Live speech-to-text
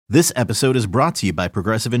This episode is brought to you by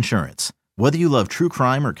Progressive Insurance. Whether you love true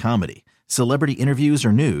crime or comedy, celebrity interviews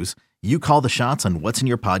or news, you call the shots on what's in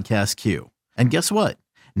your podcast queue. And guess what?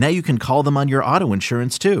 Now you can call them on your auto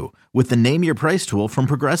insurance too with the Name Your Price tool from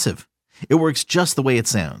Progressive. It works just the way it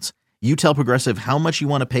sounds. You tell Progressive how much you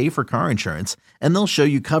want to pay for car insurance, and they'll show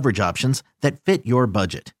you coverage options that fit your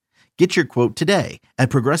budget. Get your quote today at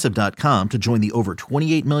Progressive.com to join the over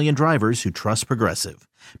 28 million drivers who trust Progressive.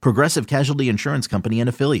 Progressive Casualty Insurance Company and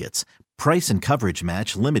Affiliates. Price and coverage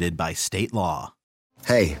match limited by state law.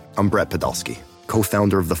 Hey, I'm Brett Podolsky,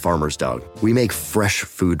 co-founder of The Farmer's Dog. We make fresh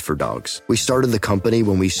food for dogs. We started the company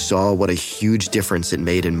when we saw what a huge difference it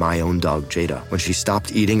made in my own dog, Jada, when she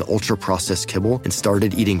stopped eating ultra-processed kibble and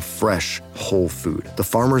started eating fresh, whole food. The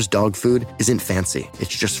Farmer's Dog food isn't fancy.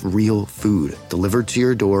 It's just real food delivered to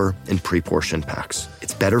your door in pre-portioned packs.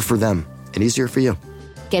 It's better for them and easier for you.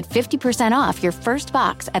 Get 50% off your first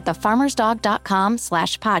box at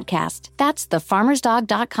thefarmersdog.com/podcast. That's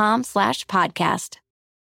thefarmersdog.com/podcast.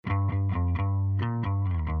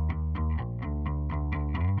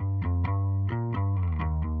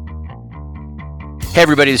 Hey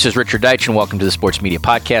everybody, this is Richard Deitch and welcome to the Sports Media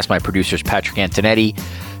Podcast. My producer is Patrick Antonetti.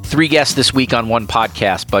 3 guests this week on one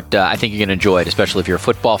podcast, but I think you're going to enjoy it, especially if you're a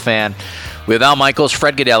football fan. We have Al Michaels,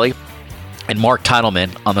 Fred Gaudelli, and Mark Teitelman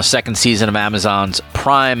on the second season of Amazon's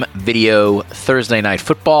Prime Video Thursday Night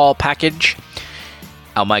Football package.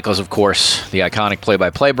 Al Michaels, of course, the iconic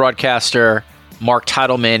play-by-play broadcaster. Mark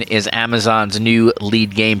Teitelman is Amazon's new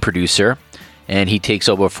lead game producer, and he takes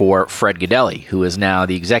over for Fred Gaudelli, who is now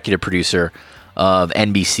the executive producer of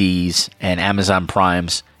NBC's and Amazon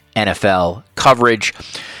Prime's NFL coverage.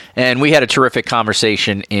 And we had a terrific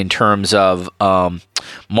conversation in terms of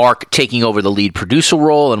Mark taking over the lead producer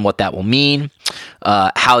role and what that will mean,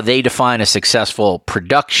 how they define a successful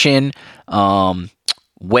production,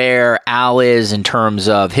 where Al is in terms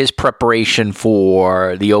of his preparation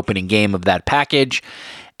for the opening game of that package,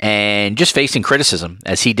 and just facing criticism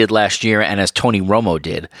as he did last year and as Tony Romo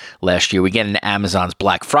did last year. We get into Amazon's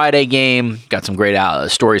Black Friday game, got some great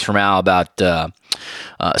stories from Al about some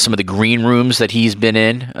of the green rooms that he's been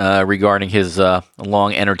in regarding his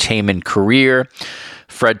long entertainment career.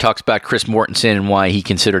 Fred talks about Chris Mortensen and why he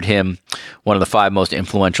considered him one of the 5 most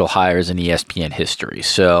influential hires in ESPN history.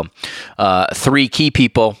 So 3 key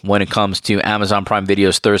people when it comes to Amazon Prime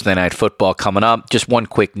Video's Thursday Night Football coming up. Just one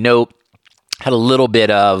quick note. Had a little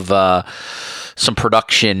bit of some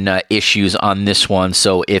production issues on this one,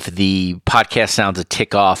 so if the podcast sounds a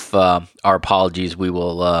tick off, our apologies. We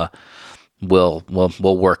will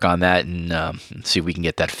we'll work on that and see if we can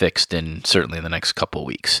get that fixed, and certainly in the next couple of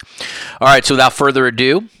weeks. All right, so without further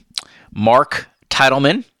ado, Mark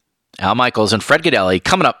Teitelman, Al Michaels, and Fred Gaudelli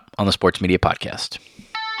coming up on the Sports Media Podcast.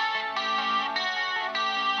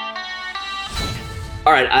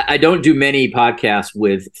 All right, I don't do many podcasts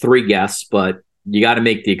with 3 guests, but you got to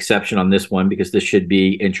make the exception on this one because this should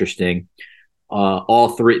be interesting. All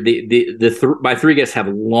 3, my 3 guests have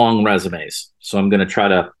long resumes, so I'm going to try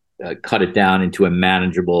to cut it down into a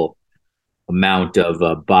manageable amount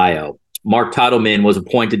of bio. Mark Teitelman was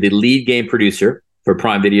appointed the lead game producer for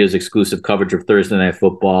Prime Video's exclusive coverage of Thursday Night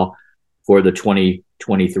Football for the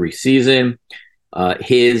 2023 season.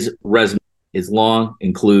 His resume is long,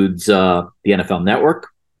 includes the NFL Network,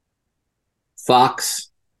 Fox,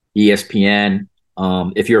 ESPN.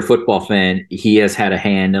 If you're a football fan, he has had a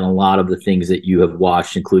hand in a lot of the things that you have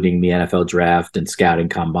watched, including the NFL Draft and scouting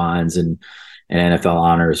combines and NFL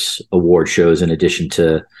Honors award shows, in addition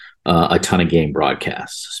to a ton of game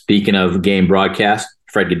broadcasts. Speaking of game broadcast,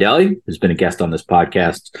 Fred Gaudelli, who's been a guest on this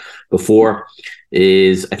podcast before,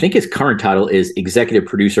 I think his current title is executive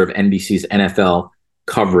producer of NBC's NFL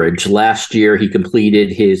coverage. Last year, he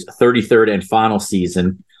completed his 33rd and final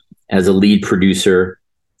season as a lead producer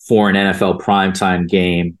for an NFL primetime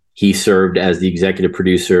game. He served as the executive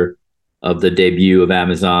producer of the debut of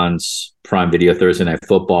Amazon's Prime Video Thursday Night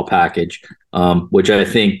Football package, which I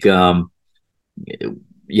think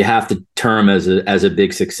you have to term as a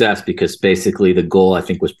big success, because basically the goal, I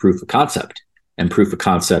think, was proof of concept, and proof of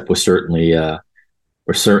concept was certainly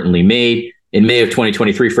made. In May of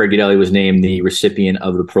 2023, Fred Gaudelli was named the recipient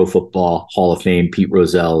of the Pro Football Hall of Fame Pete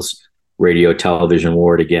Rozell's Radio Television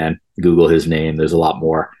Award. Again, Google his name. There's a lot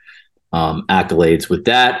more accolades with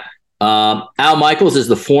that. Al Michaels is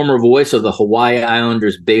the former voice of the Hawaii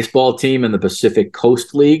Islanders baseball team in the Pacific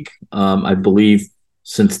Coast League. I believe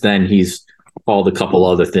since then he's called a couple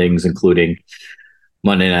other things, including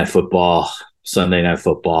Monday Night Football, Sunday Night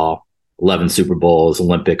Football, 11 Super Bowls,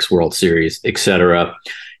 Olympics, World Series, etc.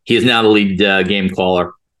 He is now the lead game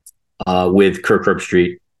caller with Kirk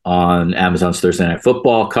Herbstreit on Amazon's Thursday Night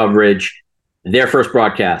Football coverage. Their first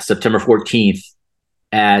broadcast, September 14th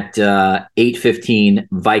at 8:15,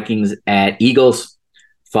 Vikings at Eagles,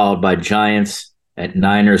 followed by Giants at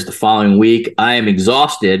Niners the following week. I am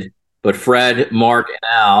exhausted, but Fred, Mark,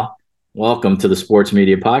 and Al, welcome to the Sports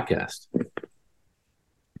Media Podcast.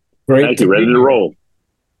 Great. Thank you. Ready to roll.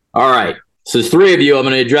 All right. So there's three of you. I'm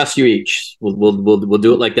going to address you each. We'll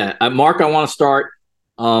do it like that. Mark, I want to start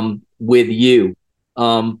with you.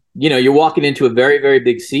 You're walking into a very, very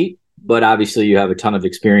big seat, but obviously you have a ton of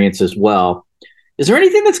experience as well. Is there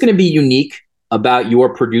anything that's going to be unique about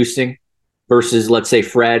your producing versus, let's say,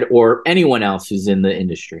 Fred or anyone else who's in the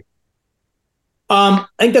industry? I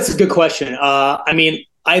think that's a good question.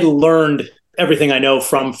 I learned everything I know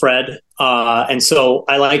from Fred. And so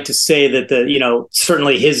I like to say that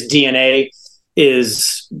certainly his DNA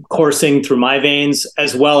is coursing through my veins,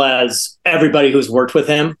 as well as everybody who's worked with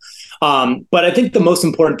him. But I think the most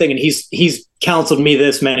important thing, and he's counseled me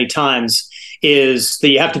this many times, is that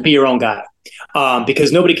you have to be your own guy,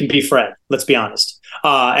 because nobody can be Fred. Let's be honest.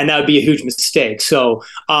 And that would be a huge mistake. So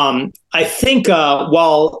I think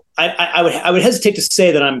while I would hesitate to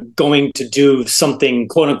say that I'm going to do something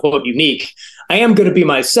quote unquote unique, I am going to be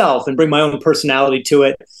myself and bring my own personality to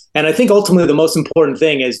it. And I think ultimately the most important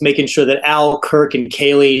thing is making sure that Al, Kirk, and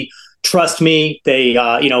Kaylee trust me.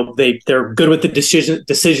 They're good with the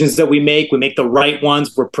decisions that we make. We make the right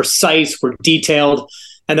ones. We're precise. We're detailed.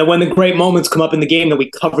 And then when the great moments come up in the game, that we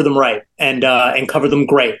cover them right and cover them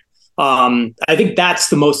great. I think that's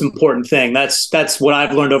the most important thing. That's what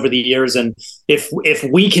I've learned over the years. And if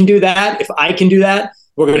we can do that, if I can do that,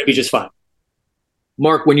 we're going to be just fine.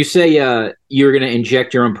 Mark, when you say you're going to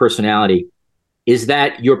inject your own personality, is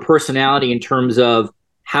that your personality in terms of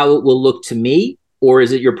how it will look to me? Or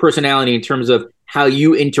is it your personality in terms of how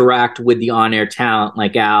you interact with the on-air talent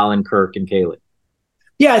like Al and Kirk and Kaylee?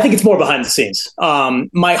 Yeah, I think it's more behind the scenes.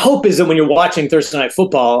 My hope is that when you're watching Thursday Night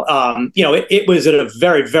Football, it was at a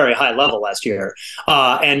very, very high level last year.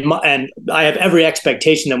 And I have every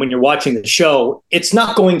expectation that when you're watching the show, it's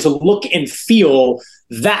not going to look and feel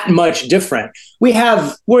that much different. We're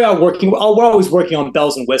always working on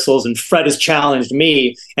bells and whistles, and Fred has challenged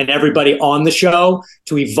me and everybody on the show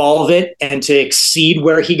to evolve it and to exceed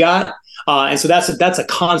where he got. And so that's a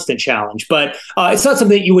constant challenge, but it's not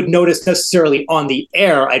something that you would notice necessarily on the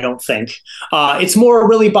air. I don't think it's more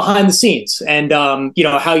really behind the scenes, and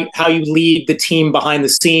how you lead the team behind the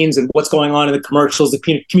scenes and what's going on in the commercials,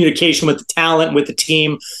 the communication with the talent, with the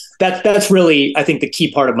team. That's really, I think, the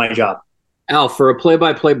key part of my job. Al, for a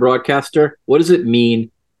play-by-play broadcaster, what does it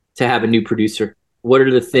mean to have a new producer? What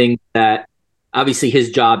are the things that obviously his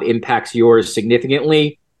job impacts yours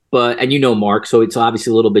significantly? And Mark, so it's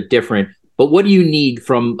obviously a little bit different. But what do you need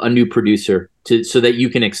from a new producer so that you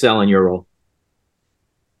can excel in your role?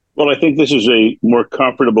 Well, I think this is a more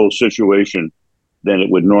comfortable situation than it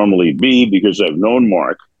would normally be because I've known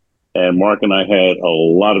Mark, and Mark and I had a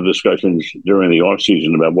lot of discussions during the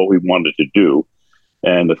offseason about what we wanted to do.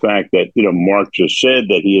 And the fact that, Mark just said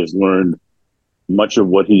that he has learned much of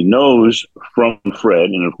what he knows from Fred.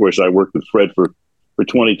 And of course, I worked with Fred for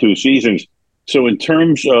 22 seasons. So in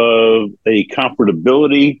terms of a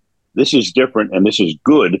comfortability, this is different and this is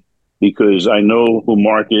good because I know who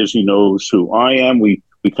Mark is. He knows who I am. We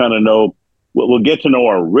kind of know, we'll get to know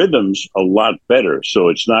our rhythms a lot better. So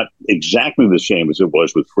it's not exactly the same as it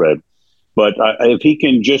was with Fred. But if he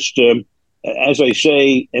can just, as I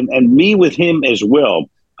say, and me with him as well,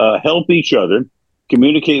 help each other,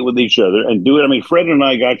 communicate with each other and do it. I mean, Fred and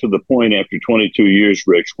I got to the point after 22 years,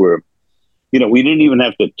 Rich, where we didn't even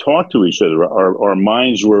have to talk to each other. Our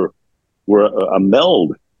minds were a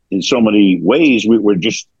meld in so many ways. We were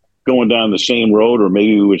just going down the same road, or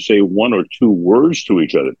maybe we would say one or two words to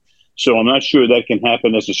each other. So I'm not sure that can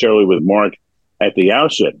happen necessarily with Mark at the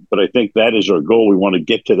outset, but I think that is our goal. We want to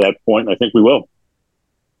get to that point, and I think we will.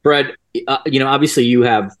 Fred, obviously you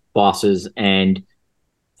have bosses, and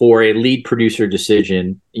for a lead producer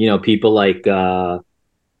decision, people like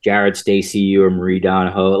Jared Stacey or Marie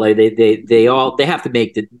Donahoe, like they have to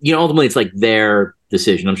make the, ultimately it's like their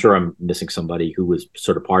decision. I'm sure I'm missing somebody who was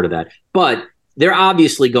sort of part of that, but they're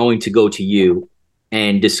obviously going to go to you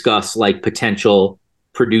and discuss like potential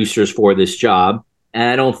producers for this job. And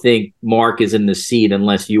I don't think Mark is in the seat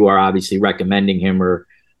unless you are obviously recommending him or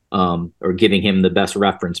giving him the best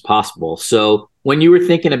reference possible. So when you were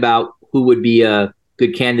thinking about who would be a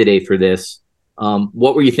good candidate for this,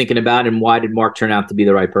 what were you thinking about, and why did Mark turn out to be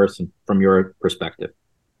the right person from your perspective?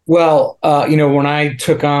 Well, when I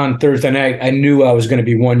took on Thursday night, I knew I was going to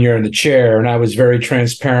be 1 year in the chair, and I was very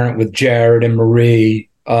transparent with Jared and Marie,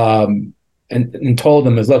 and told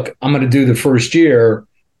them, look, I'm going to do the first year,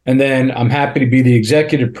 And then I'm happy to be the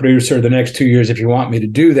executive producer the next 2 years if you want me to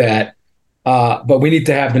do that. But we need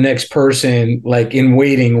to have the next person like in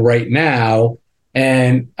waiting right now.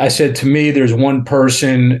 And I said, to me, there's one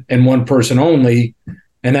person and one person only,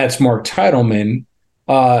 and that's Mark Teitelman.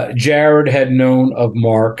 Jared had known of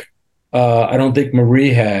Mark. I don't think Marie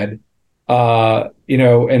had.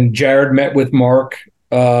 And Jared met with Mark,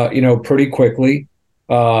 pretty quickly.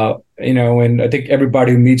 And I think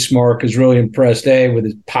everybody who meets Mark is really impressed, with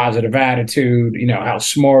his positive attitude, how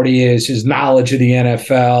smart he is, his knowledge of the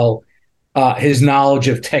NFL, his knowledge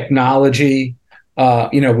of technology,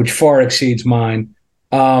 which far exceeds mine.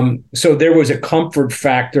 So there was a comfort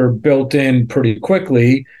factor built in pretty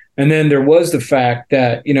quickly. And then there was the fact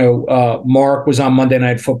that, Mark was on Monday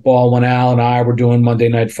Night Football when Al and I were doing Monday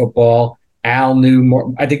Night Football. Al knew Mark.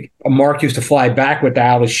 I think Mark used to fly back with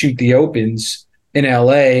Al to shoot the opens in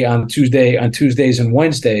LA on Tuesdays and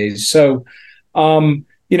Wednesdays. So,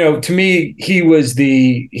 to me, he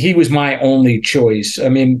was my only choice. I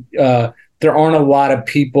mean, there aren't a lot of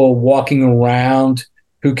people walking around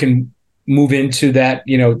who can move into that,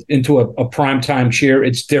 into a primetime chair.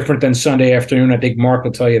 It's different than Sunday afternoon. I think Mark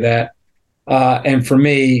will tell you that. And for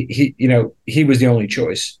me, he was the only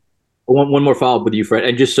choice. One more follow-up with you, Fred.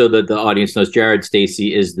 And just so that the audience knows, Jared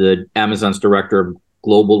Stacy is the Amazon's director of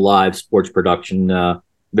global live sports production.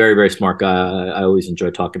 Very, very smart guy. I always enjoy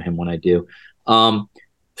talking to him when I do.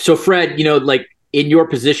 So Fred, like in your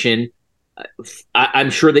position, I'm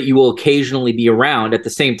sure that you will occasionally be around. At the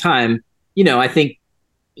same time, I think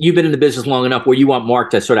you've been in the business long enough where you want Mark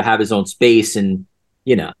to sort of have his own space, and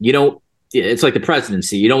you don't. It's like the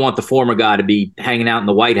presidency. You don't want the former guy to be hanging out in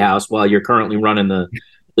the White House while you're currently running the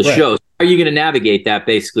right. show. So how are you going to navigate that,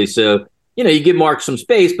 basically? So you give Mark some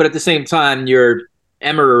space, but at the same time, your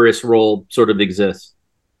emeritus role sort of exists.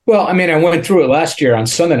 Well, I mean, I went through it last year on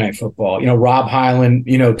Sunday Night Football. Rob Hyland,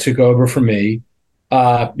 took over for me.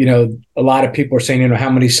 A lot of people are saying, how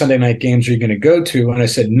many Sunday night games are you going to go to? And I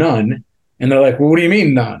said, none. And they're like, well, what do you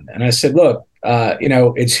mean none? And I said, look,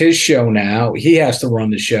 it's his show now. He has to run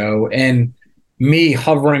the show. And me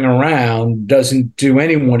hovering around doesn't do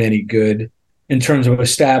anyone any good in terms of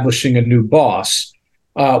establishing a new boss.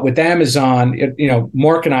 With Amazon,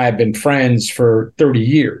 Mark and I have been friends for 30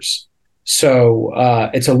 years. So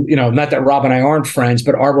it's not that Rob and I aren't friends,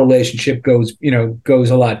 but our relationship goes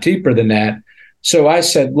a lot deeper than that. So I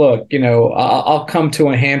said, look, I'll come to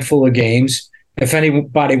a handful of games. If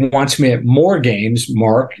anybody wants me at more games,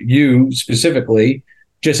 Mark, you specifically,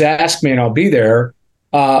 just ask me and I'll be there.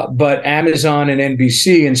 But Amazon and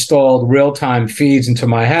NBC installed real-time feeds into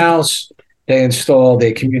my house. They installed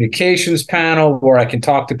a communications panel where I can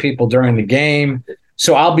talk to people during the game.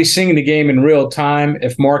 So I'll be seeing the game in real time.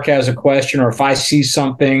 If Mark has a question or if I see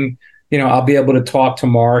something, I'll be able to talk to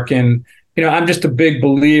Mark. And, I'm just a big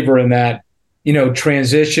believer in that,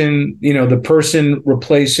 transition, the person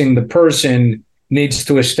replacing the person needs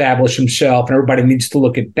to establish himself, and everybody needs to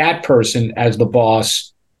look at that person as the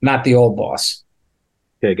boss, not the old boss.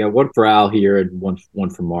 Okay, got one for Al here and one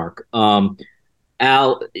for Mark.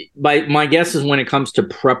 Al, my guess is when it comes to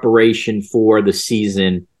preparation for the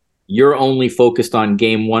season, you're only focused on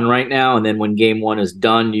game one right now, and then when game one is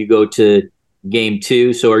done, you go to game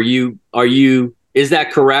two. So is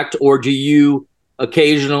that correct, or do you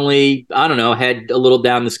occasionally, I don't know, head a little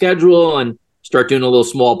down the schedule and start doing a little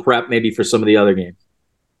small prep maybe for some of the other games?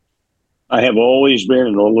 I have always been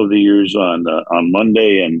in all of the years on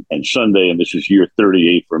Monday and Sunday, and this is year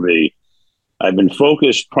 38 for me. I've been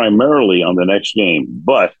focused primarily on the next game,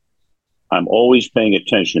 but I'm always paying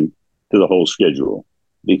attention to the whole schedule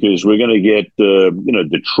because we're going to get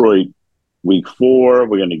Detroit week 4.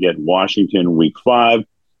 We're going to get Washington week 5.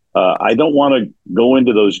 I don't want to go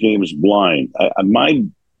into those games blind. My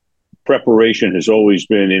preparation has always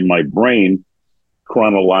been in my brain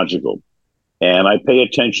chronological, and I pay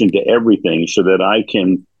attention to everything so that I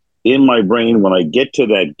can, in my brain, when I get to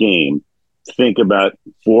that game, think about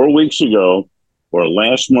 4 weeks ago or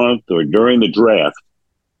last month or during the draft.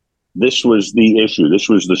 This was the issue. This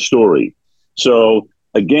was the story. So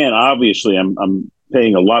again, obviously, I'm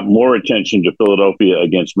paying a lot more attention to Philadelphia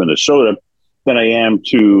against Minnesota than I am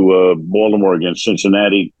to Baltimore against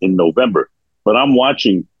Cincinnati in November. But I'm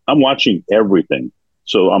watching everything.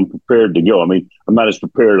 So I'm prepared to go. I mean, I'm not as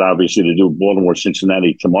prepared, obviously, to do Baltimore,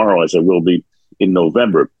 Cincinnati tomorrow as I will be in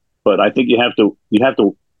November. But I think you have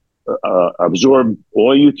to absorb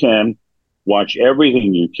all you can, watch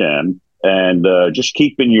everything you can, and just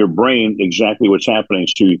keep in your brain exactly what's happening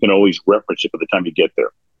so you can always reference it by the time you get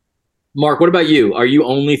there. Mark, what about you? Are you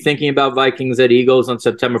only thinking about Vikings at Eagles on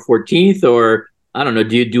September 14th, or I don't know,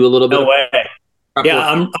 do you do a little bit? No way. Yeah,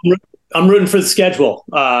 I'm I'm rooting for the schedule.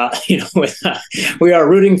 We are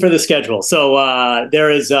rooting for the schedule. So there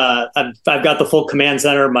is. I've got the full command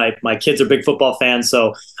center. My kids are big football fans,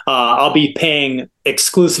 so I'll be paying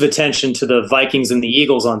exclusive attention to the Vikings and the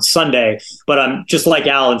Eagles on Sunday. But I'm just like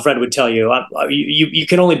Al and Fred would tell you. You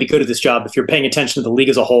can only be good at this job if you're paying attention to the league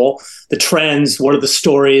as a whole, the trends, what are the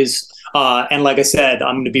stories. And like I said,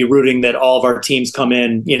 I'm going to be rooting that all of our teams come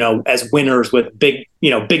in, as winners with big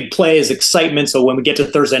plays, excitement. So when we get to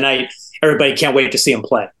Thursday night, everybody can't wait to see them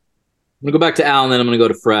play. I'm going to go back to Al, and then I'm going to go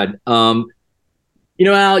to Fred.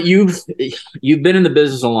 Al, you've been in the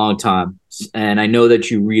business a long time, and I know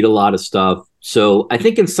that you read a lot of stuff. So I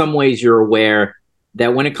think in some ways you're aware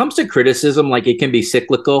that when it comes to criticism, like it can be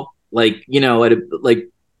cyclical.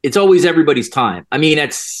 It's always everybody's time. I mean,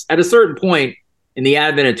 at a certain point, in the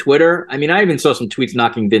advent of Twitter, I even saw some tweets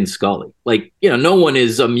knocking Vin Scully. No one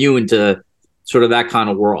is immune to sort of that kind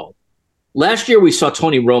of world. Last year, we saw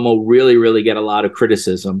Tony Romo really, really get a lot of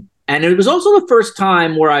criticism. And it was also the first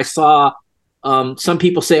time where I saw some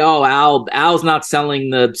people say, oh, Al's not selling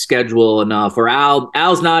the schedule enough, or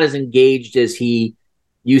Al's not as engaged as he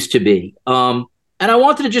used to be. And I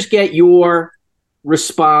wanted to just get your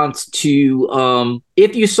response to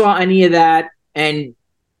if you saw any of that, and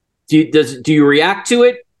do you react to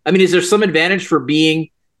it? Is there some advantage for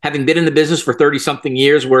having been in the business for 30 something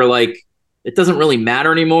years where it doesn't really matter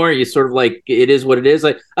anymore? You sort of it is what it is.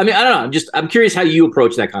 I don't know. I'm curious how you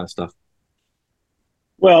approach that kind of stuff.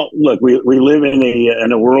 Well, look, we live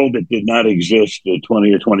in a world that did not exist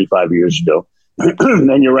 20 or 25 years ago.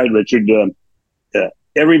 And you're right, Richard.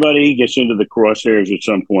 Everybody gets into the crosshairs at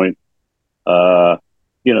some point.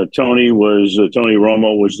 Tony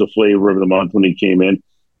Romo was the flavor of the month when he came in.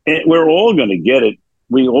 And we're all going to get it.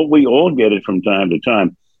 We all get it from time to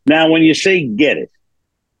time. Now, when you say get it,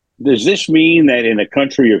 does this mean that in a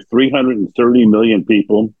country of 330 million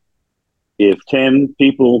people, if 10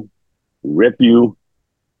 people rip you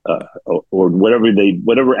or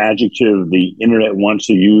whatever adjective the internet wants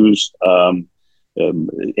to use,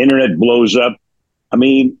 internet blows up? I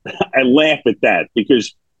laugh at that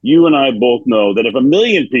because you and I both know that if 1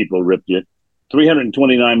 million people ripped you,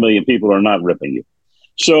 329 million people are not ripping you.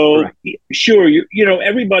 So, correct. Sure,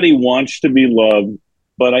 everybody wants to be loved,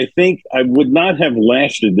 but I think I would not have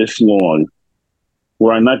lasted this long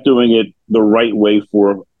were I not doing it the right way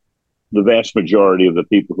for the vast majority of the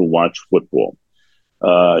people who watch football.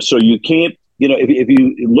 So you can't, if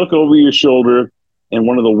you look over your shoulder, and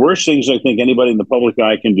one of the worst things I think anybody in the public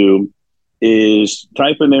eye can do is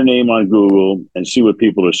type in their name on Google and see what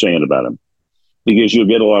people are saying about them, because you'll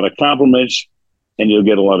get a lot of compliments and you'll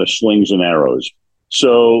get a lot of slings and arrows.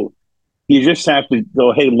 So you just have to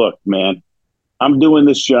go, hey, look, man, I'm doing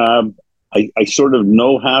this job. I sort of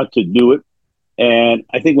know how to do it. And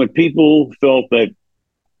I think when people felt that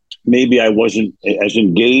maybe I wasn't as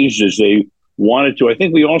engaged as they wanted to, I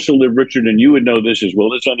think we also live, Richard, and you would know this as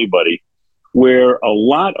well as anybody, where a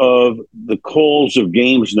lot of the calls of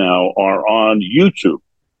games now are on YouTube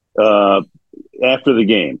after the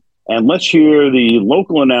game. And let's hear the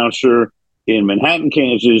local announcer in Manhattan,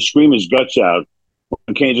 Kansas, scream his guts out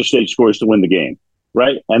when Kansas State scores to win the game,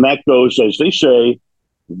 right? And that goes, as they say,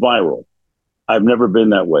 viral. I've never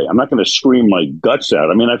been that way. I'm not going to scream my guts out.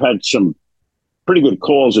 I've had some pretty good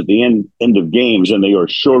calls at the end of games, and they are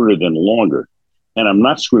shorter than longer. And I'm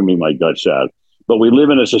not screaming my guts out. But we live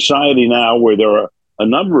in a society now where there are a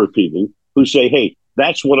number of people who say, hey,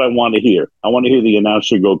 that's what I want to hear. I want to hear the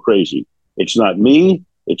announcer go crazy. It's not me.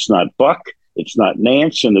 It's not Buck. It's not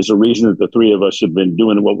Nance. And there's a reason that the three of us have been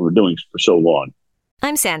doing what we're doing for so long.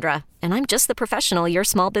 I'm Sandra, and I'm just the professional your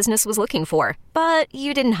small business was looking for. But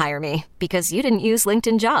you didn't hire me because you didn't use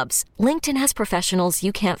LinkedIn Jobs. LinkedIn has professionals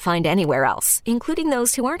you can't find anywhere else, including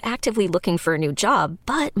those who aren't actively looking for a new job,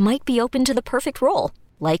 but might be open to the perfect role,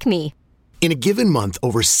 like me. In a given month,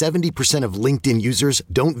 over 70% of LinkedIn users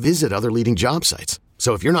don't visit other leading job sites.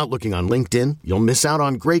 So if you're not looking on LinkedIn, you'll miss out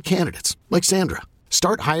on great candidates like Sandra.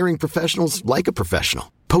 Start hiring professionals like a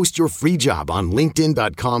professional. Post your free job on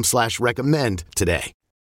linkedin.com/recommend today.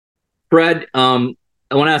 Fred, I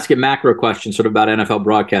want to ask you a macro question sort of about NFL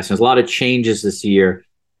broadcasting. There's a lot of changes this year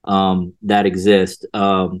that exist.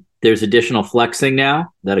 There's additional flexing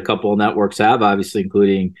now that a couple of networks have, obviously,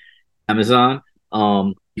 including Amazon.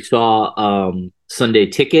 You saw Sunday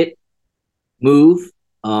Ticket move.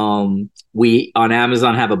 We on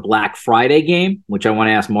Amazon have a Black Friday game, which I want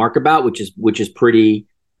to ask Mark about, which is pretty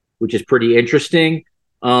interesting.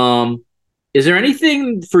 Is there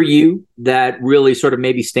anything for you that really sort of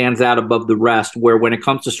maybe stands out above the rest, where when it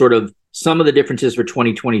comes to sort of some of the differences for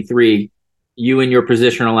 2023, you in your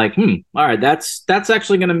position are like, all right, that's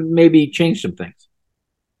actually going to maybe change some things?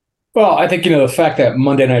 Well, I think, the fact that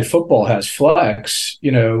Monday Night Football has flex,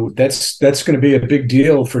 that's going to be a big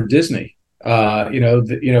deal for Disney. Al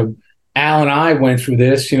and I went through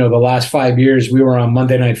this, the last 5 years we were on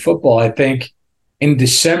Monday Night Football. I think in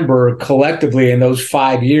December, collectively in those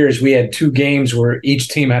 5 years, we had two games where each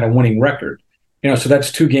team had a winning record. So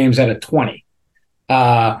that's two games out of 20.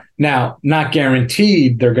 Now, not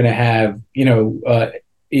guaranteed they're going to have,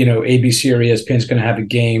 ABC or ESPN is going to have a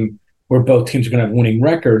game where both teams are going to have winning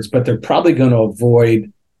records, but they're probably going to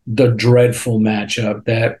avoid the dreadful matchup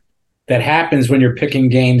that happens when you're picking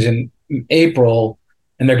games in April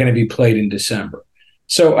and they're going to be played in December.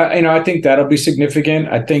 So, I think that'll be significant.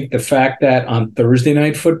 I think the fact that on Thursday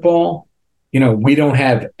Night Football, we don't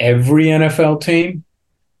have every NFL team,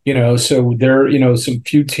 so there are, some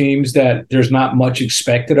few teams that there's not much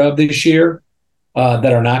expected of this year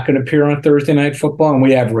that are not going to appear on Thursday Night Football. And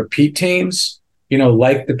we have repeat teams,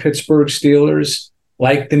 like the Pittsburgh Steelers,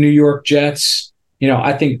 like the New York Jets.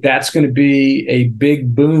 I think that's going to be a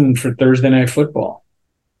big boon for Thursday Night Football.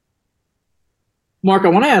 Mark, I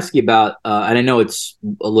want to ask you about, and I know it's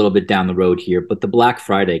a little bit down the road here, but the Black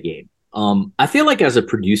Friday game. I feel like as a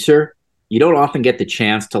producer, you don't often get the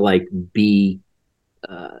chance to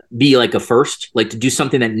be like a first, like to do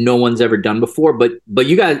something that no one's ever done before. But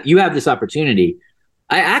you have this opportunity.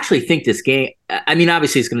 I actually think this game, I mean,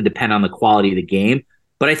 obviously it's going to depend on the quality of the game,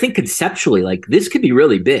 but I think conceptually, this could be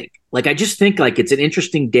really big. I just think it's an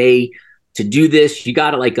interesting day to do this. You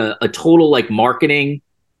got a total marketing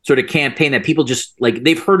sort of campaign that people just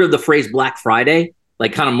they've heard of the phrase Black Friday,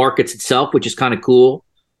 kind of markets itself, which is kind of cool.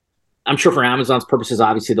 I'm sure for Amazon's purposes,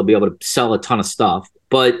 obviously they'll be able to sell a ton of stuff,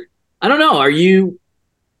 but I don't know. Do you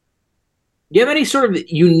have any sort of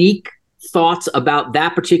unique thoughts about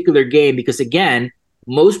that particular game? Because again,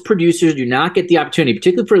 most producers do not get the opportunity,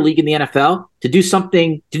 particularly for a league in the NFL, to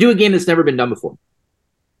do a game that's never been done before.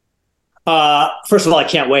 First of all, I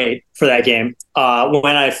can't wait for that game.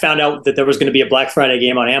 When I found out that there was going to be a Black Friday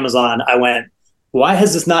game on Amazon, I went, why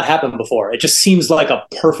has this not happened before? It just seems like a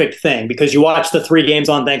perfect thing because you watch the 3 games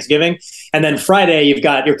on Thanksgiving and then Friday you're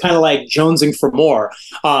kind of jonesing for more.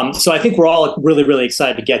 So I think we're all really, really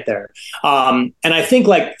excited to get there. And I think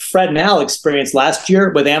Fred and Al experienced last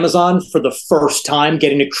year with Amazon for the first time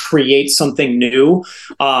getting to create something new.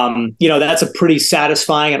 That's a pretty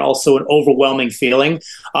satisfying and also an overwhelming feeling.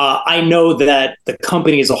 I know that the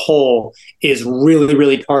company as a whole is really,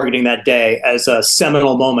 really targeting that day as a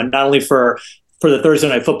seminal moment, not only for the Thursday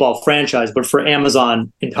Night Football franchise, but for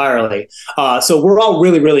Amazon entirely. So we're all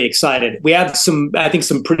really, really excited. We have some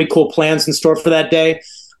pretty cool plans in store for that day.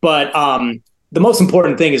 But the most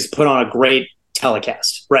important thing is to put on a great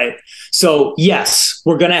telecast, right? So yes,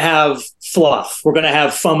 we're going to have fluff. We're going to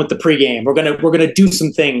have fun with the pregame. We're going to do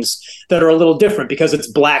some things that are a little different because it's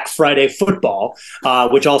Black Friday football,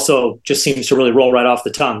 which also just seems to really roll right off the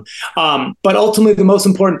tongue. But ultimately, the most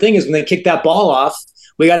important thing is when they kick that ball off,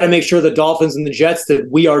 we got to make sure the Dolphins and the Jets that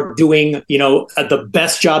we are doing, the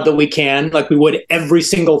best job that we can, like we would every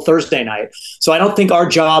single Thursday night. So I don't think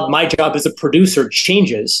my job as a producer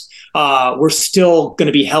changes. We're still going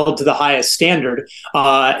to be held to the highest standard.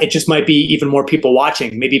 It just might be even more people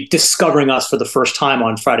watching, maybe discovering us for the first time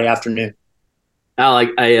on Friday afternoon. Al,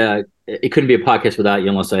 it couldn't be a podcast without you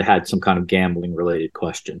unless I had some kind of gambling related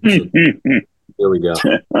question. So, here we go.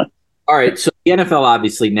 All right. So the NFL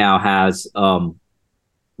obviously now has,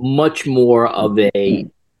 much more of a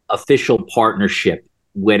official partnership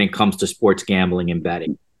when it comes to sports gambling and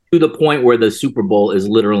betting, to the point where the Super Bowl is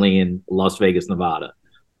literally in Las Vegas, Nevada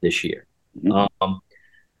this year.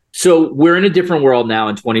 So we're in a different world now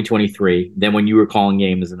in 2023 than when you were calling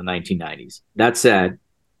games in the 1990s. That said,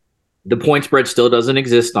 the point spread still doesn't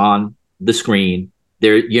exist on the screen.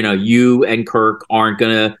 There, you and Kirk aren't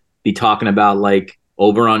going to be talking about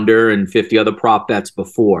over, under, and 50 other prop bets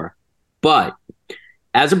before. But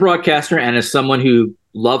as a broadcaster and as someone who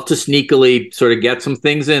loved to sneakily sort of get some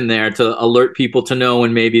things in there to alert people to know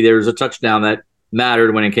when maybe there was a touchdown that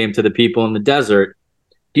mattered when it came to the people in the desert,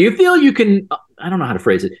 do you feel you can, I don't know how to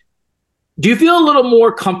phrase it, do you feel a little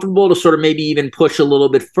more comfortable to sort of maybe even push a little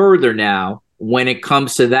bit further now when it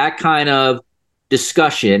comes to that kind of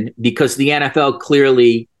discussion? Because the NFL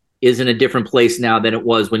clearly is in a different place now than it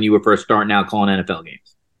was when you were first starting out calling NFL games.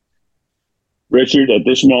 Richard, at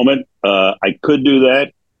this moment, I could do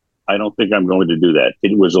that. I don't think I'm going to do that.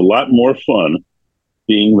 It was a lot more fun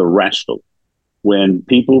being the rascal when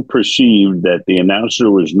people perceived that the announcer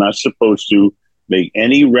was not supposed to make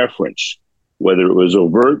any reference, whether it was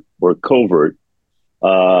overt or covert,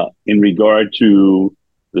 in regard to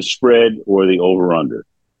the spread or the over-under.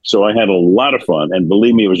 So I had a lot of fun. And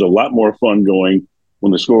believe me, it was a lot more fun going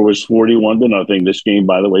when the score was 41-0. This game,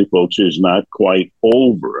 by the way, folks, is not quite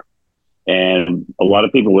over. And a lot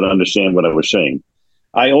of people would understand what I was saying.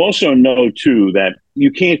 I also know, too, that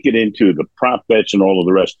you can't get into the prop bets and all of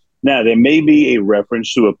the rest. Now, there may be a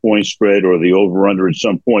reference to a point spread or the over-under at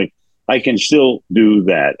some point. I can still do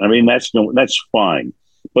that. I mean, that's fine.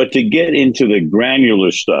 But to get into the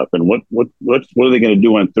granular stuff and what are they going to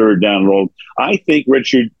do on third down and all, I think,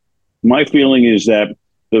 Richard, my feeling is that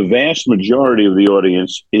the vast majority of the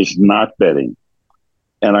audience is not betting.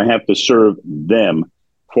 And I have to serve them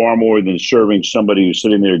far more than serving somebody who's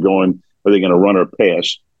sitting there going, are they going to run or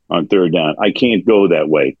pass on third down? I can't go that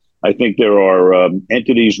way. I think there are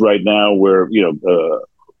entities right now where,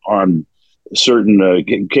 on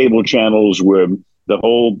certain cable channels where the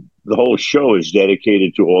whole show is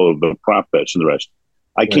dedicated to all of the prop bets and the rest.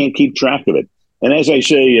 I can't keep track of it. And as I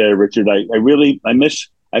say, Richard, I miss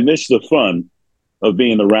the fun of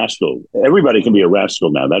being the rascal. Everybody can be a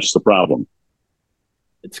rascal now. That's the problem.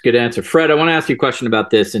 It's a good answer. Fred, I want to ask you a question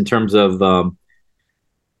about this in terms of,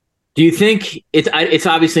 do you think it's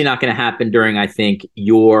obviously not going to happen during, I think,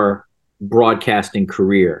 your broadcasting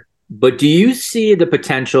career, but do you see the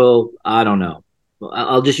potential, I don't know,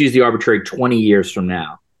 I'll just use the arbitrary 20 years from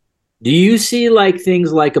now. Do you see like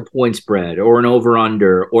things like a point spread or an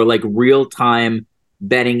over-under or like real-time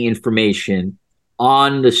betting information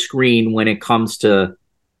on the screen when it comes to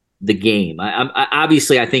the game?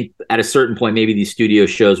 Obviously, I think at a certain point, maybe these studio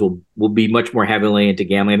shows will be much more heavily into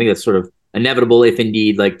gambling. I think that's sort of inevitable if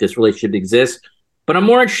indeed like this relationship exists. But I'm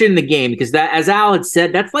more interested in the game because that, as Al had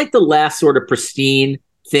said, that's like the last sort of pristine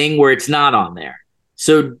thing where it's not on there.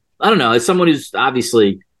 So I don't know. As someone who's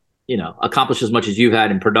obviously, accomplished as much as you've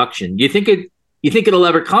had in production, do you think it'll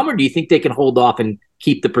ever come, or do you think they can hold off and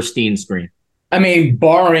keep the pristine screen? I mean,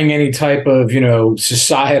 barring any type of,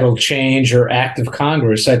 societal change or act of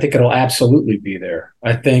Congress, I think it'll absolutely be there.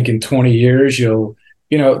 I think in 20 years, in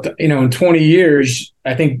 20 years,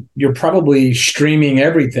 I think you're probably streaming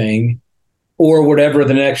everything or whatever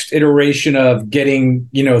the next iteration of getting,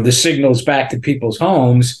 the signals back to people's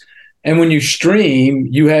homes. And when you stream,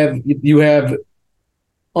 you have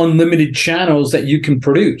unlimited channels that you can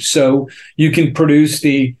produce. So you can produce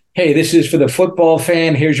hey, this is for the football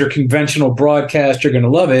fan. Here's your conventional broadcast. You're going to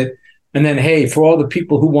love it. And then, hey, for all the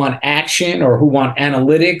people who want action or who want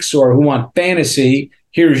analytics or who want fantasy,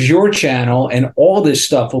 here's your channel, and all this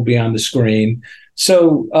stuff will be on the screen.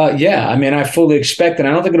 So, I fully expect it.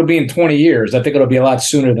 I don't think it'll be in 20 years. I think it'll be a lot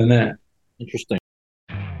sooner than that. Interesting.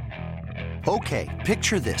 Okay,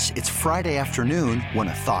 picture this. It's Friday afternoon when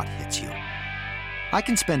a thought hits you. I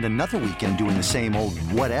can spend another weekend doing the same old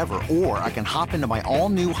whatever, or I can hop into my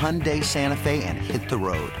all-new Hyundai Santa Fe and hit the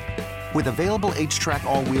road. With available H-Track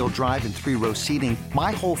all-wheel drive and 3-row seating,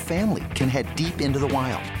 my whole family can head deep into the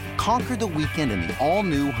wild. Conquer the weekend in the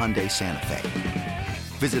all-new Hyundai Santa Fe.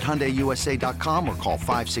 Visit HyundaiUSA.com or call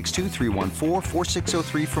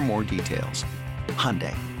 562-314-4603 for more details.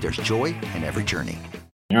 Hyundai, there's joy in every journey.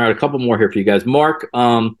 All right, a couple more here for you guys. Mark,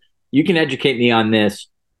 you can educate me on this.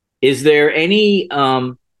 Is there any,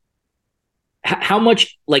 how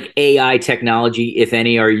much like AI technology, if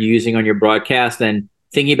any, are you using on your broadcast? And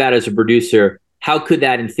thinking about it as a producer, how could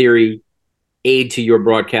that in theory aid to your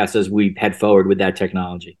broadcast as we head forward with that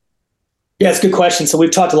technology? Yeah, it's a good question. So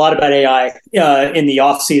we've talked a lot about AI in the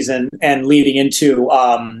off season and leading into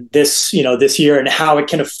this year, and how it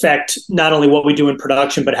can affect not only what we do in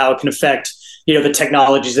production, but how it can affect, the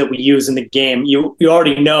technologies that we use in the game. You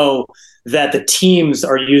already know that the teams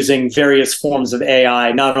are using various forms of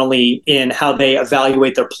AI, not only in how they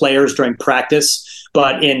evaluate their players during practice,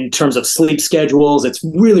 but in terms of sleep schedules. It's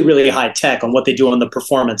really, really high tech on what they do on the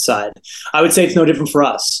performance side. I would say it's no different for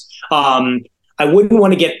us. I wouldn't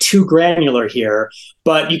want to get too granular here,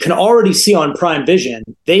 but you can already see on Prime Vision,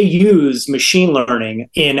 they use machine learning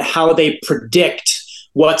in how they predict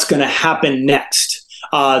what's going to happen next.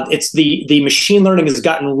 It's the machine learning has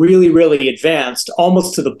gotten really, really advanced,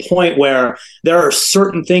 almost to the point where there are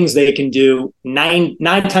certain things they can do. Nine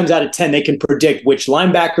times out of 10, they can predict which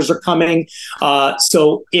linebackers are coming.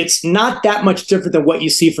 So it's not that much different than what you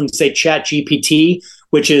see from, say, ChatGPT,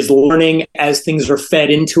 which is learning as things are fed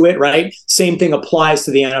into it, right? Same thing applies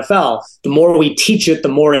to the NFL. The more we teach it, the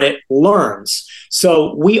more it learns.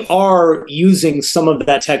 So we are using some of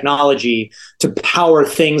that technology to power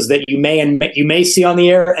things that you may see on the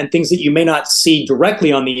air, and things that you may not see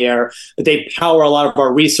directly on the air, but they power a lot of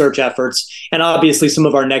our research efforts, and obviously some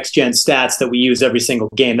of our next gen stats that we use every single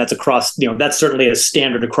game. That's across, that's certainly a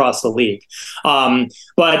standard across the league.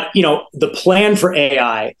 But the plan for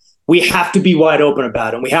AI we have to be wide open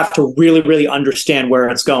about it. And we have to really, really understand where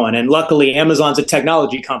it's going. And luckily, Amazon's a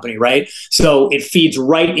technology company, right? So it feeds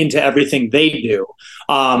right into everything they do.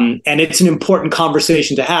 And it's an important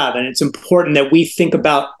conversation to have. And it's important that we think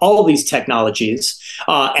about all these technologies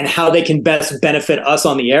and how they can best benefit us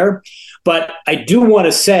on the air. But I do want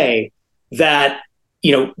to say that,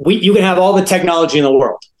 you can have all the technology in the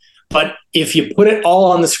world, but if you put it all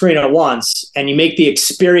on the screen at once and you make the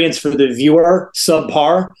experience for the viewer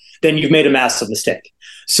subpar, then you've made a massive mistake.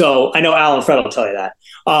 So I know Al and Fred will tell you that.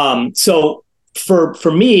 So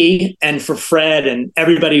for me and for Fred and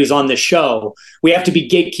everybody who's on this show, we have to be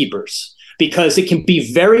gatekeepers, because it can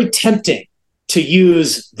be very tempting to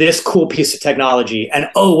use this cool piece of technology and,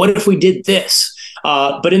 what if we did this?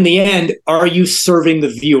 But in the end, are you serving the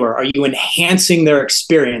viewer? Are you enhancing their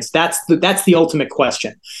experience? That's the ultimate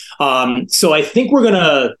question. So I think we're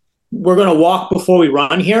gonna walk before we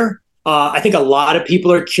run here. I think a lot of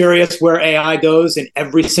people are curious where AI goes in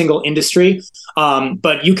every single industry.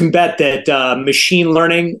 But you can bet that machine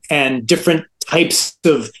learning and different types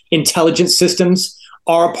of intelligence systems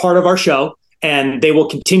are a part of our show, and they will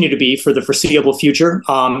continue to be for the foreseeable future.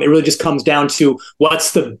 It really just comes down to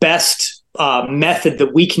what's the best method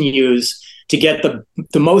that we can use to get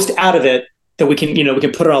the most out of it, that we can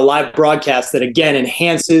put on a live broadcast that, again,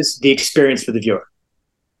 enhances the experience for the viewer.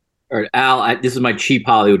 All right, Al, this is my cheap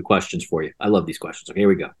Hollywood questions for you. I love these questions. Okay, here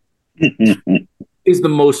we go. Who's the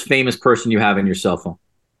most famous person you have in your cell phone?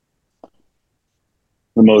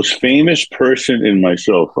 The most famous person in my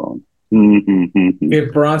cell phone.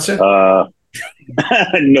 Dave Bronson? No,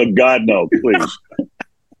 God, no, please.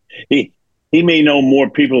 He may know more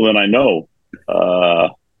people than I know.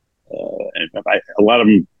 And a lot of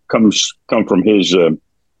them come from his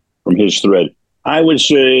thread. I would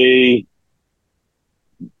say,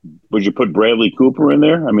 would you put Bradley Cooper in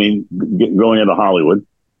there? I mean, going into Hollywood.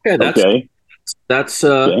 Yeah, that's okay.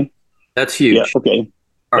 That's huge. Yeah, okay.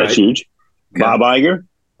 That's huge. Okay. Bob Iger,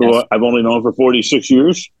 who I've only known for 46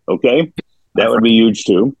 years. Okay. That would be huge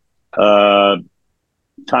too.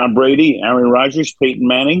 Tom Brady, Aaron Rodgers, Peyton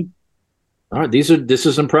Manning. All right, this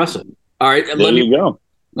is impressive. All right, there you go.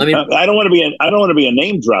 I don't want to be a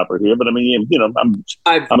name dropper here, but I mean,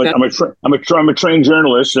 I'm a trained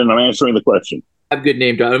journalist, and I'm answering the question. I have good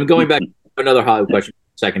name drop. I'm going back to another Hollywood question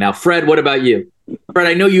for a second now. Fred, what about you? Fred,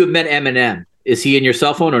 I know you have met Eminem. Is he in your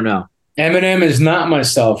cell phone or no? Eminem is not my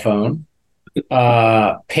cell phone.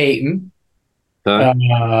 Peyton. Peyton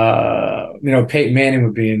Manning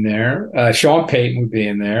would be in there. Sean Payton would be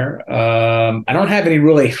in there. I don't have any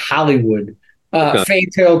really Hollywood. Faye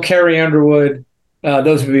Hill, Carrie Underwood.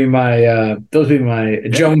 Those would be my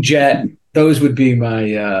Joan Jett. Those would be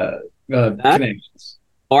my connections.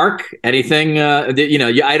 Mark, anything?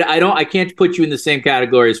 I can't put you in the same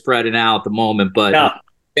category as Fred and Al at the moment, but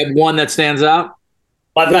you have one that stands out.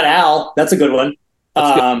 Well, I've got Al. That's a good one.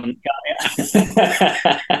 Block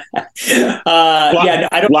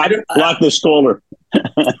this caller.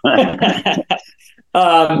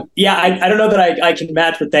 I don't know that I can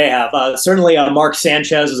match what they have. Certainly, Mark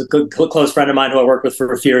Sanchez is a good close friend of mine who I worked with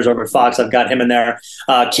for a few years over at Fox. I've got him in there.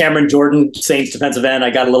 Cameron Jordan, Saints defensive end.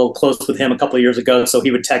 I got a little close with him a couple of years ago, so he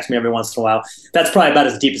would text me every once in a while. That's probably about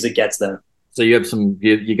as deep as it gets there. So you have some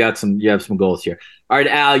goals here. All right,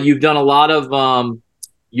 Al, you've done a lot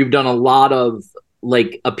of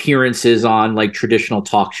like appearances on like traditional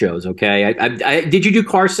talk shows. Okay, did you do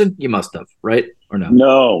Carson? You must have, right? Or no?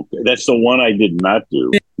 No, that's the one I did not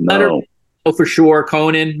do. No. Oh, for sure.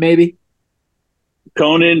 Conan, maybe?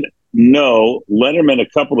 Conan, no. Letterman a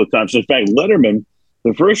couple of times. In fact, Letterman,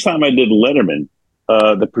 the first time I did Letterman,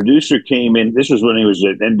 the producer came in. This was when he was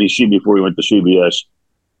at NBC before he went to CBS.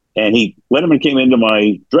 And Letterman came into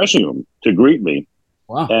my dressing room to greet me.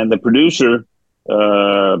 Wow. And the producer,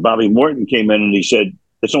 Bobby Morton, came in and he said,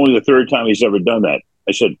 it's only the third time he's ever done that.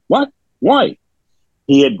 I said, what? Why?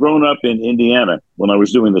 He had grown up in Indiana when I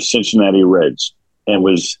was doing the Cincinnati Reds, and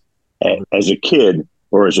was as a kid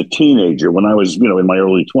or as a teenager when I was, in my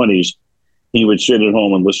early 20s, he would sit at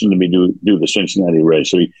home and listen to me do the Cincinnati Reds.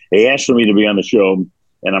 So he asked for me to be on the show,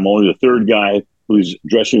 and I'm only the third guy whose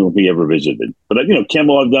dressing room he ever visited. But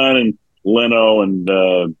Kimmel I've done, and Leno and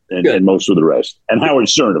most of the rest, and Howard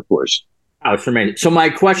Stern, of course. So my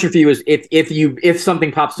question for you is, if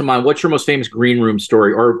something pops to mind, what's your most famous green room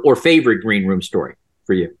story or favorite green room story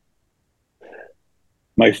for you?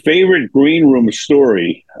 My favorite green room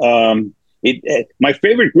story. My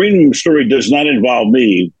favorite green room story does not involve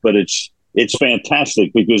me, but it's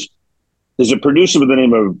fantastic because there's a producer by the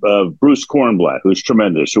name of Bruce Kornblatt, who's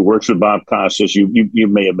tremendous, who works with Bob Costas. You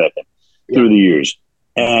may have met him through the years,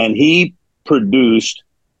 and he produced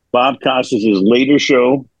Bob Costas' later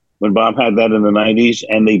show when Bob had that in the 90s,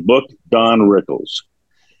 and they booked Don Rickles.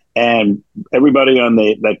 And everybody on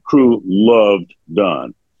that crew loved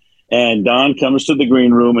Don. And Don comes to the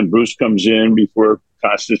green room, and Bruce comes in before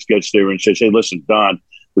Costas gets there and says, hey, listen, Don,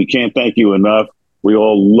 we can't thank you enough. We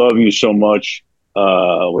all love you so much.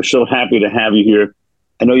 We're so happy to have you here.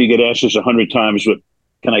 I know you get asked this 100 times, but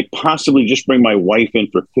can I possibly just bring my wife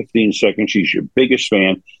in for 15 seconds? She's your biggest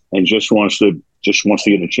fan and just wants to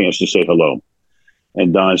get a chance to say hello.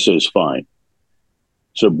 And Don says, fine.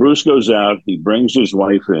 So Bruce goes out. He brings his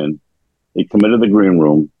wife in. They come into the green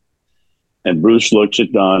room. And Bruce looks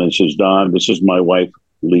at Don and says, Don, this is my wife,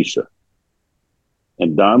 Lisa.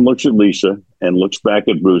 And Don looks at Lisa and looks back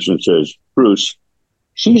at Bruce and says, Bruce,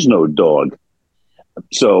 she's no dog.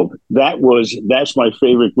 So that's my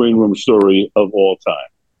favorite green room story of all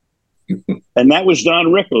time. And that was Don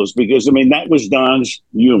Rickles, because, I mean, that was Don's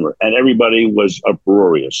humor, and everybody was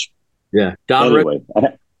uproarious. Yeah. Don anyway,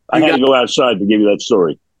 I had to go outside to give you that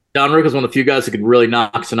story. Don Rickles was one of the few guys that could really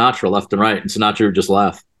knock Sinatra left and right, and Sinatra would just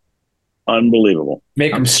laugh. Unbelievable.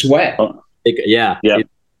 Make him sweat. Yeah.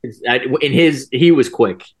 He was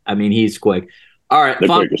quick. I mean, he's quick. All right.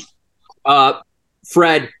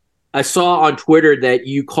 Fred, I saw on Twitter that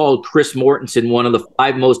you called Chris Mortensen one of the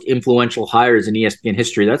 5 most influential hires in ESPN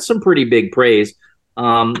history. That's some pretty big praise.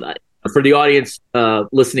 For the audience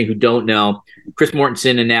listening who don't know, Chris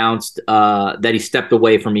Mortensen announced that he stepped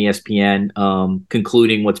away from ESPN,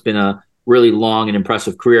 concluding what's been a really long and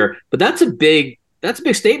impressive career. But that's a big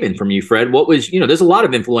statement from you, Fred. What was, there's a lot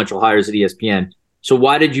of influential hires at ESPN. So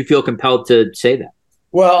why did you feel compelled to say that?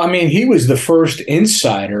 Well, I mean, he was the first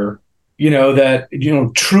insider,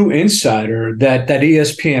 true insider that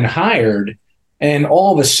ESPN hired. And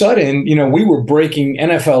all of a sudden, we were breaking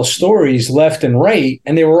NFL stories left and right,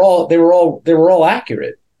 and they were all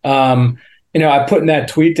accurate. I put in that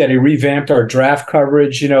tweet that he revamped our draft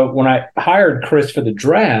coverage. When I hired Chris for the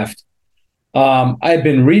draft, I had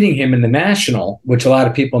been reading him in the National, which a lot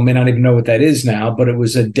of people may not even know what that is now, but it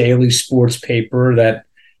was a daily sports paper that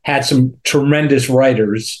had some tremendous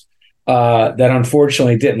writers that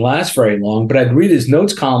unfortunately didn't last very long. But I'd read his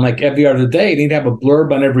notes column like every other day, and he'd have a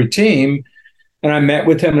blurb on every team. And I met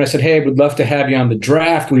with him and I said, hey, I would love to have you on the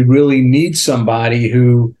draft. We really need somebody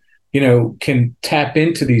who, can tap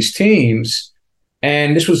into these teams.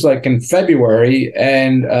 And this was like in February,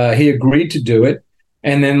 and he agreed to do it.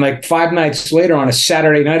 And then like 5 nights later on a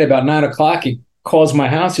Saturday night, about 9:00, he calls my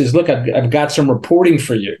house. He says, look, I've got some reporting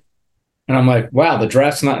for you. And I'm like, wow, the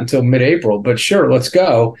draft's not until mid-April, but sure, let's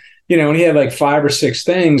go. And he had like 5 or 6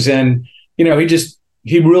 things. And,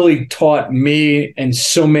 he really taught me and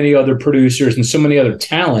so many other producers and so many other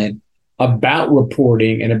talent about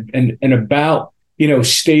reporting and about,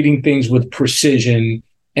 stating things with precision.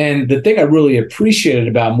 And the thing I really appreciated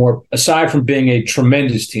about more, aside from being a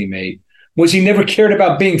tremendous teammate, was he never cared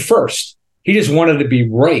about being first. He just wanted to be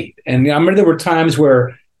right. And I remember there were times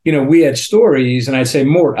where, we had stories and I'd say,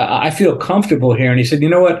 Mort, I feel comfortable here. And he said, you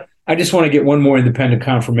know what? I just want to get one more independent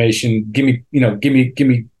confirmation. Give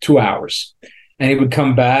me 2 hours. And he would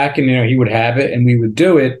come back and, he would have it and we would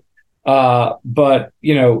do it. But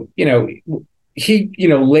he,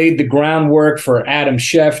 laid the groundwork for Adam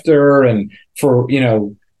Schefter and for,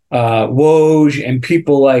 Woj and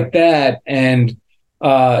people like that. And,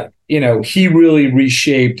 he really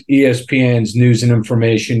reshaped ESPN's news and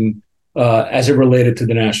information as it related to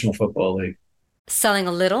the National Football League. Selling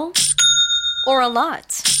a little or a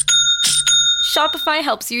lot? Shopify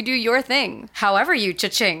helps you do your thing, however you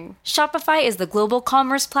cha-ching. Shopify is the global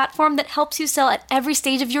commerce platform that helps you sell at every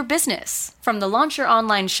stage of your business. From the launch your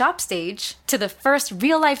online shop stage, to the first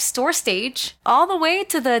real-life store stage, all the way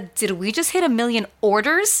to the did we just hit 1 million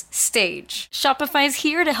orders stage. Shopify is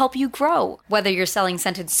here to help you grow. Whether you're selling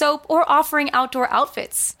scented soap or offering outdoor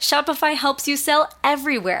outfits, Shopify helps you sell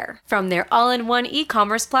everywhere. From their all-in-one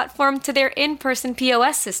e-commerce platform to their in-person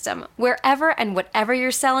POS system, wherever and whatever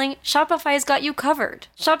you're selling, Shopify's got you covered.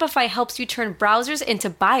 Shopify helps you turn browsers into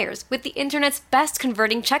buyers with the internet's best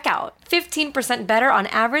converting checkout. 15% better on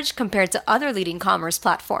average compared to other leading commerce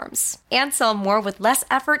platforms. And sell more with less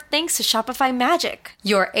effort thanks to Shopify Magic,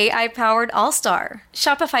 your AI-powered all-star.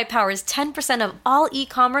 Shopify powers 10% of all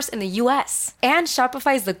e-commerce in the U.S. And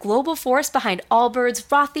Shopify is the global force behind Allbirds,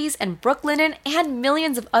 Rothy's, and Brooklinen, and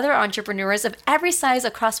millions of other entrepreneurs of every size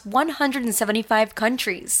across 175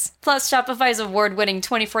 countries. Plus, Shopify's award-winning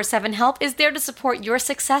 24/7 help is there there to support your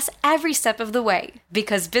success every step of the way.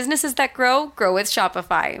 Because businesses that grow, grow with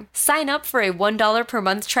Shopify. Sign up for a $1 per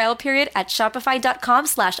month trial period at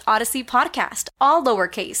shopify.com/Odyssey Podcast, all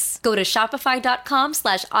lowercase. Go to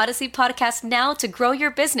shopify.com/Odyssey Podcast now to grow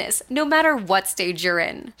your business, no matter what stage you're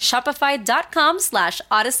in.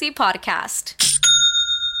 Shopify.com/Odyssey Podcast.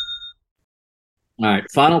 All right,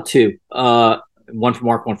 final two. One for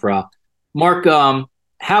Mark, one for Al. Mark,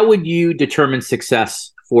 how would you determine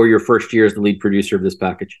success for your first year as the lead producer of this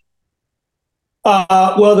package?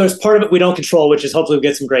 Well, there's part of it we don't control, which is hopefully we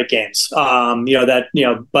get some great games. But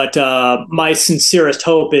my sincerest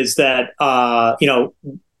hope is that, at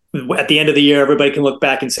the end of the year, everybody can look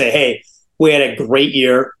back and say, hey, we had a great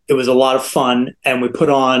year. It was a lot of fun. And we put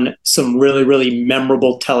on some really, really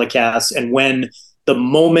memorable telecasts. And when the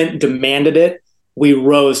moment demanded it, we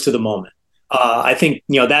rose to the moment. I think,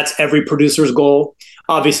 that's every producer's goal.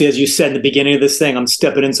 Obviously, as you said in the beginning of this thing, I'm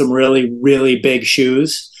stepping in some really, really big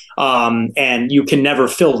shoes. And you can never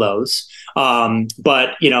fill those.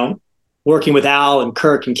 But working with Al and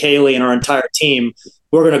Kirk and Kaylee and our entire team,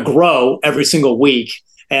 we're going to grow every single week.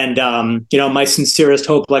 And, my sincerest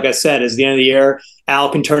hope, like I said, is the end of the year, Al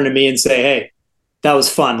can turn to me and say, hey, that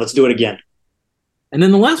was fun. Let's do it again. And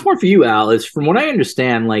then the last one for you, Al, is from what I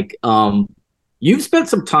understand, you've spent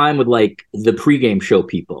some time with the pregame show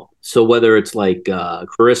people. So whether it's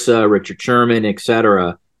Carissa, Richard Sherman, et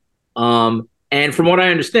cetera. And from what I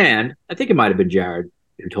understand, I think it might have been Jared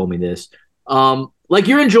who told me this.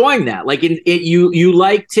 You're enjoying that. You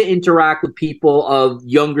like to interact with people of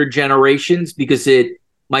younger generations because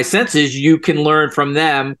my sense is you can learn from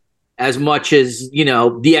them as much as,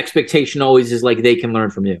 the expectation always is they can learn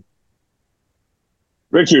from you.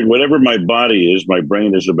 Richard, whatever my body is, my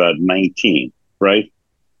brain is about 19, right?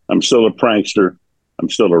 I'm still a prankster. I'm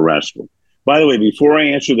still a rascal. By the way, before I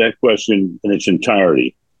answer that question in its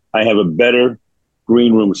entirety, I have a better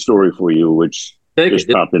green room story for you, which just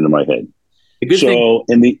popped into my head. So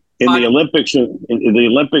in the Olympics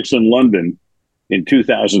in London in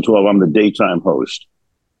 2012, I'm the daytime host,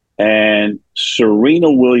 and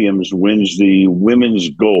Serena Williams wins the women's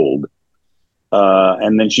gold,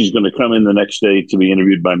 and then she's going to come in the next day to be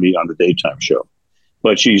interviewed by me on the daytime show.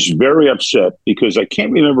 But she's very upset because I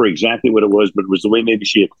can't remember exactly what it was, but it was the way maybe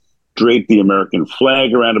she had draped the American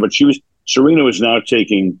flag around it. But Serena was now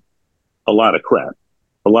taking a lot of crap,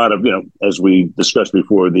 a lot of, as we discussed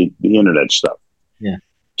before, the internet stuff. Yeah.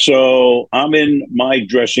 So I'm in my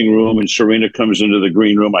dressing room and Serena comes into the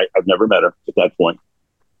green room. I've never met her at that point.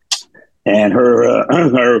 And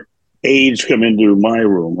her aides come into my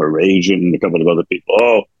room, her agent and a couple of other people.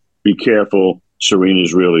 Oh, be careful.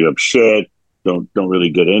 Serena's really upset. Don't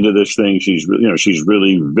really get into this thing. She's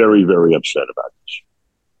really very, very upset about this.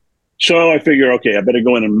 So I figure, okay, I better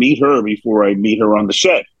go in and meet her before I meet her on the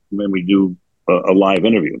set when we do a live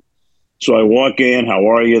interview. So I walk in, how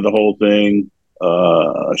are you? The whole thing.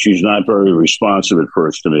 She's not very responsive at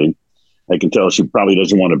first to me. I can tell she probably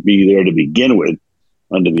doesn't want to be there to begin with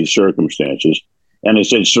under these circumstances. And I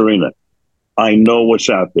said, Serena, I know what's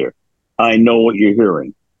out there. I know what you're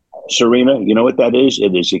hearing. Serena, you know what that is?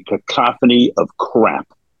 It is a cacophony of crap.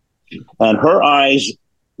 And her eyes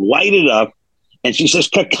lighted up and she says,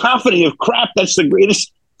 cacophony of crap. That's the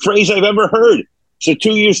greatest phrase I've ever heard. So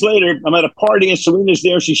 2 years later, I'm at a party and Serena's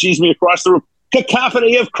there. She sees me across the room.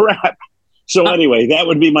 Cacophony of crap. So anyway, that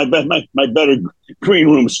would be my better green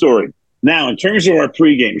room story. Now, in terms of our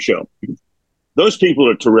pregame show, those people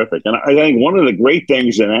are terrific. And I think one of the great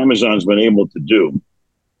things that Amazon's been able to do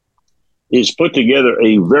is put together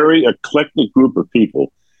a very eclectic group of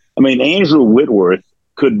people. I mean, Andrew Whitworth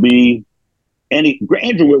could be the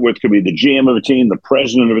GM of a team, the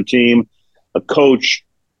president of a team, a coach,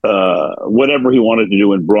 whatever he wanted to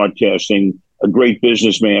do in broadcasting, a great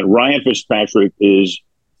businessman. Ryan Fitzpatrick is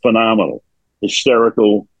phenomenal,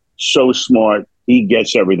 hysterical, so smart. He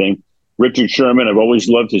gets everything. Richard Sherman, I've always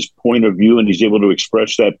loved his point of view, and he's able to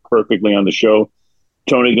express that perfectly on the show.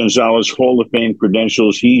 Tony Gonzalez, Hall of Fame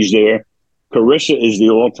credentials, he's there. Carissa is the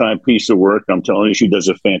all-time piece of work. I'm telling you, she does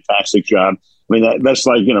a fantastic job. I mean, that's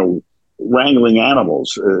like, wrangling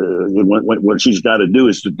animals. What she's got to do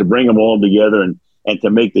is to bring them all together and to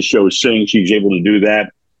make the show sing. She's able to do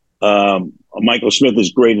that. Michael Smith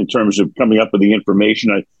is great in terms of coming up with the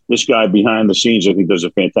information. This guy behind the scenes, I think, does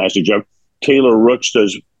a fantastic job. Taylor Rooks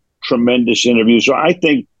does tremendous interviews. So I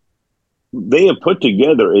think they have put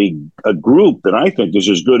together a group that I think is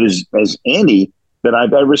as good as any that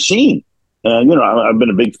I've ever seen. And, I've been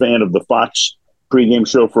a big fan of the Fox pregame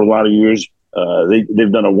show for a lot of years.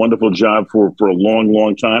 They've done a wonderful job for a long,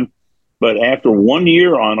 long time. But after 1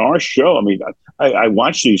 year on our show, I mean, I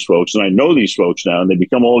watch these folks and I know these folks now and they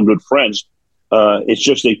become all good friends. It's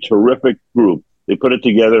just a terrific group. They put it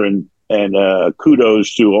together, and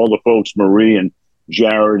kudos to all the folks, Marie and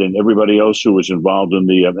Jared and everybody else who was involved in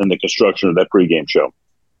the construction of that pregame show.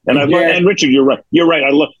 And and Richard, you're right. You're right. I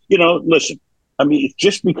love, listen, I mean,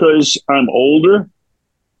 just because I'm older,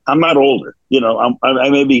 I'm not older. I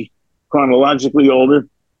may be chronologically older,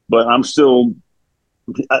 but I still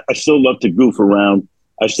love to goof around.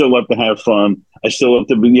 I still love to have fun. I still love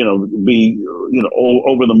to be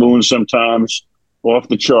over the moon sometimes, off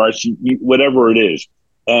the charts, whatever it is.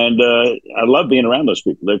 And I love being around those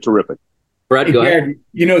people. They're terrific. Brett, go ahead.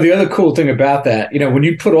 The other cool thing about that, when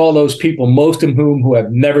you put all those people, most of whom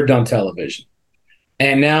have never done television,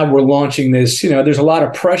 and now we're launching this, there's a lot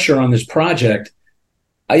of pressure on this project.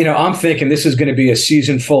 I'm thinking this is going to be a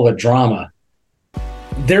season full of drama.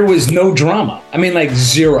 There was no drama. I mean, like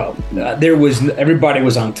zero. Everybody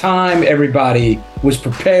was on time. Everybody was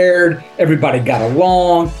prepared. Everybody got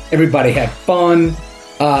along. Everybody had fun.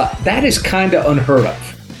 That is kind of unheard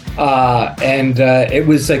of. And it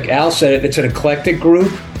was like Al said, it's an eclectic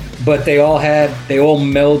group, but they all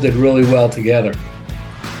melded really well together.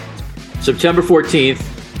 September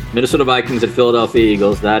 14th, Minnesota Vikings at Philadelphia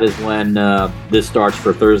Eagles. That is when this starts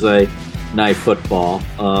for Thursday Night Football.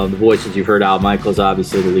 The voices you've heard, Al Michaels,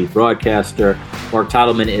 obviously the lead broadcaster. Mark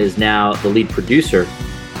Teitelman is now the lead producer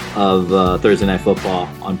of Thursday Night Football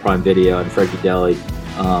on Prime Video, and Fred Gaudelli,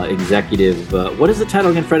 executive. What is the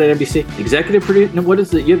title again, Fred, at NBC? Executive producer? No, what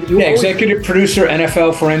is it? Executive producer,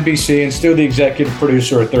 NFL for NBC, and still the executive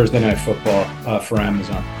producer of Thursday Night Football for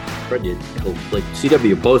Amazon. Fred, like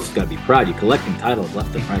CW Post is going to be proud. You're collecting titles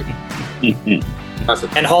left and right.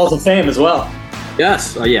 And Halls of Fame as well.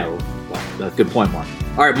 Yes. Yeah. Well, that's a good point, Mark.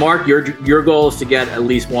 All right, Mark, your goal is to get at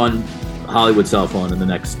least one Hollywood cell phone in the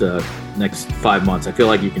next 5 months. I feel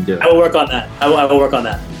like you can do it. I will work on that. I will work on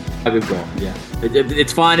that. A good goal, yeah.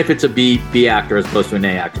 It's fine if it's a B actor as opposed to an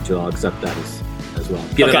A actor, too. I'll accept that as well.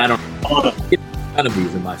 Given I don't kind of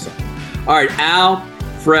B's in myself. All right, Al,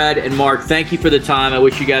 Fred, and Mark, thank you for the time. I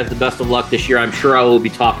wish you guys the best of luck this year. I'm sure I will be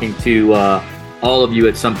talking to all of you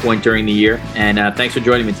at some point during the year. And thanks for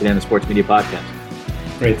joining me today on the Sports Media Podcast.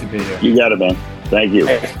 Great to be here. You got it, man. Thank you.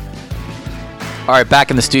 All right,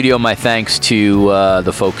 back in the studio, my thanks to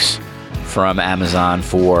the folks from Amazon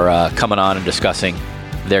for coming on and discussing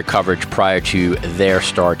their coverage prior to their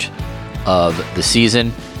start of the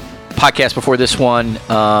season. Podcast before this one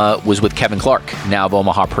was with Kevin Clark, now of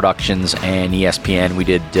Omaha Productions and ESPN. We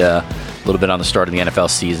did a little bit on the start of the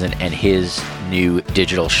NFL season and his new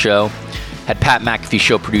digital show. Had Pat McAfee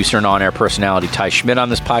show producer and on-air personality Ty Schmidt on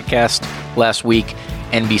this podcast last week.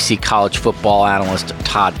 NBC college football analyst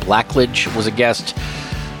Todd Blackledge was a guest.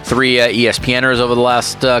 3 ESPNers over the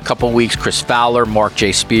last couple of weeks: Chris Fowler, Mark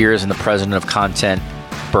J. Spears, and the president of content,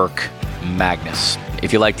 Burke Magnus.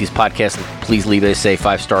 If you like these podcasts, please leave a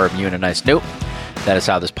 5-star review and a nice note. That is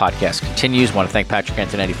how this podcast continues. I want to thank Patrick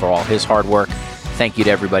Antonetti for all his hard work. Thank you to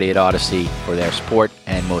everybody at Odyssey for their support,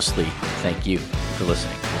 and mostly thank you for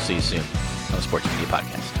listening. We'll see you soon on the Sports Media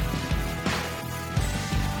Podcast.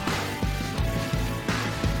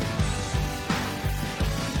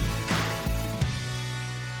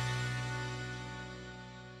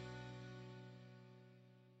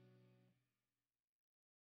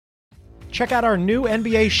 Check out our new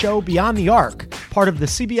NBA show, Beyond the Arc, part of the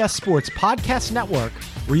CBS Sports Podcast Network,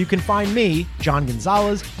 where you can find me, John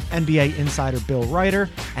Gonzalez, NBA insider Bill Ryder,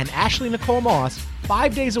 and Ashley Nicole Moss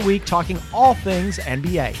 5 days a week talking all things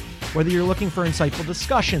NBA. Whether you're looking for insightful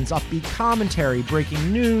discussions, upbeat commentary,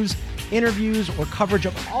 breaking news, interviews, or coverage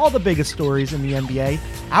of all the biggest stories in the NBA,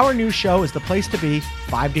 our new show is the place to be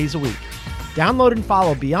 5 days a week. Download and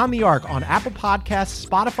follow Beyond the Arc on Apple Podcasts,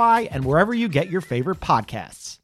 Spotify, and wherever you get your favorite podcasts.